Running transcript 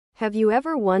Have you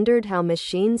ever wondered how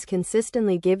machines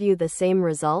consistently give you the same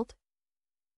result?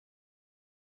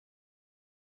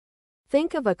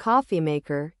 Think of a coffee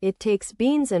maker. It takes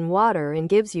beans and water and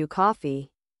gives you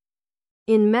coffee.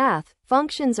 In math,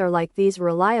 functions are like these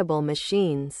reliable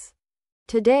machines.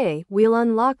 Today, we'll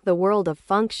unlock the world of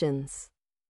functions.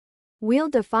 We'll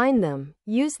define them,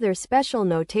 use their special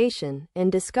notation,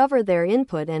 and discover their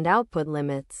input and output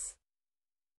limits.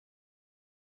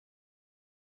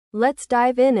 Let's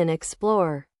dive in and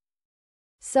explore.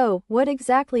 So, what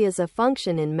exactly is a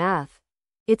function in math?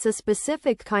 It's a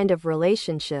specific kind of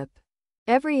relationship.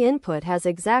 Every input has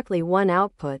exactly one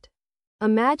output.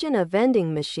 Imagine a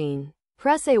vending machine.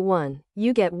 Press A1,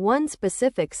 you get one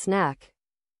specific snack.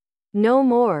 No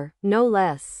more, no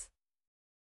less.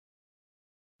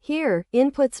 Here,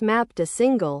 inputs map to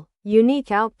single, unique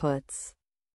outputs.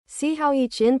 See how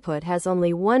each input has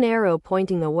only one arrow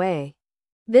pointing away.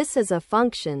 This is a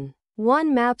function.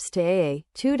 1 maps to A,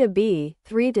 2 to B,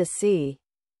 3 to C.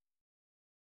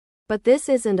 But this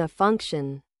isn't a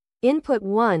function. Input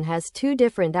 1 has 2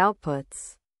 different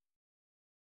outputs.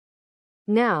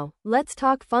 Now, let's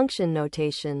talk function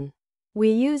notation.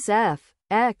 We use f,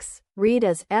 x, read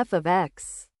as f of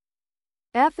x.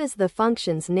 F is the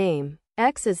function's name,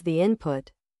 x is the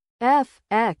input. F,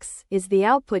 x, is the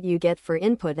output you get for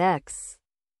input x.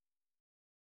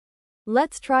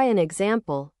 Let's try an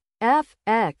example. F,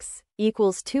 x,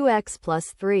 equals 2x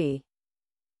plus 3.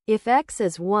 If x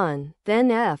is 1, then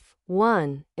f,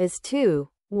 1, is 2,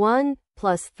 1,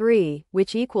 plus 3,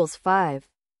 which equals 5.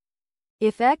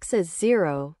 If x is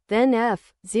 0, then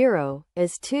f, 0,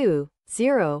 is 2,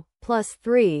 0, plus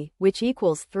 3, which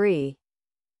equals 3.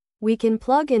 We can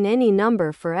plug in any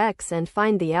number for x and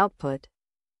find the output.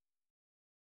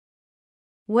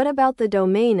 What about the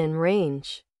domain and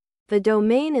range? The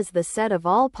domain is the set of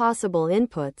all possible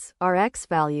inputs, our x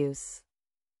values.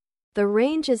 The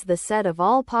range is the set of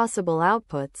all possible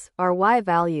outputs, our y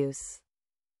values.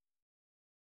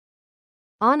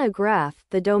 On a graph,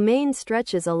 the domain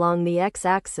stretches along the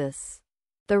x-axis.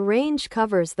 The range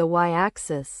covers the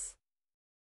y-axis.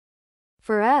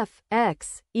 For f,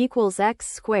 x, equals x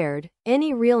squared,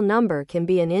 any real number can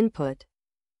be an input.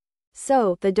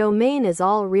 So, the domain is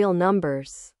all real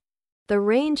numbers. The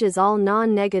range is all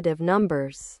non-negative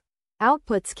numbers.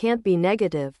 Outputs can't be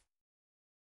negative.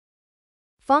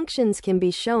 Functions can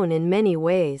be shown in many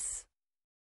ways.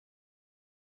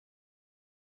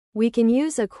 We can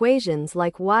use equations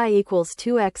like y equals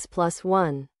 2x plus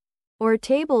 1, or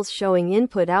tables showing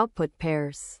input-output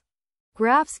pairs.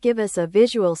 Graphs give us a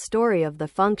visual story of the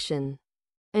function,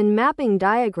 and mapping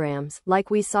diagrams, like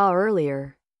we saw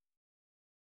earlier.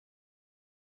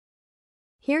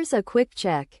 Here's a quick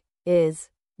check. Is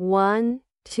 1,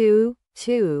 2,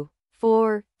 2,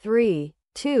 4, 3,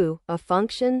 2 a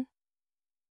function?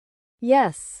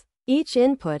 Yes. Each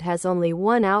input has only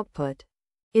one output.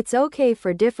 It's okay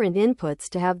for different inputs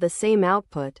to have the same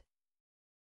output.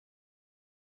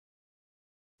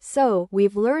 So,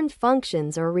 we've learned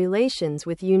functions or relations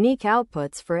with unique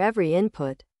outputs for every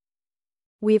input.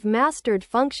 We've mastered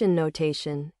function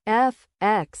notation, f,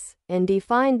 x, and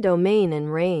defined domain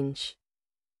and range.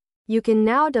 You can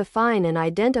now define and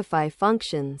identify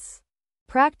functions.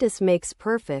 Practice makes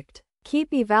perfect.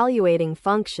 Keep evaluating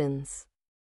functions.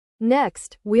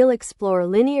 Next, we'll explore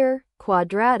linear,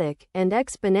 quadratic, and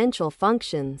exponential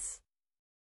functions.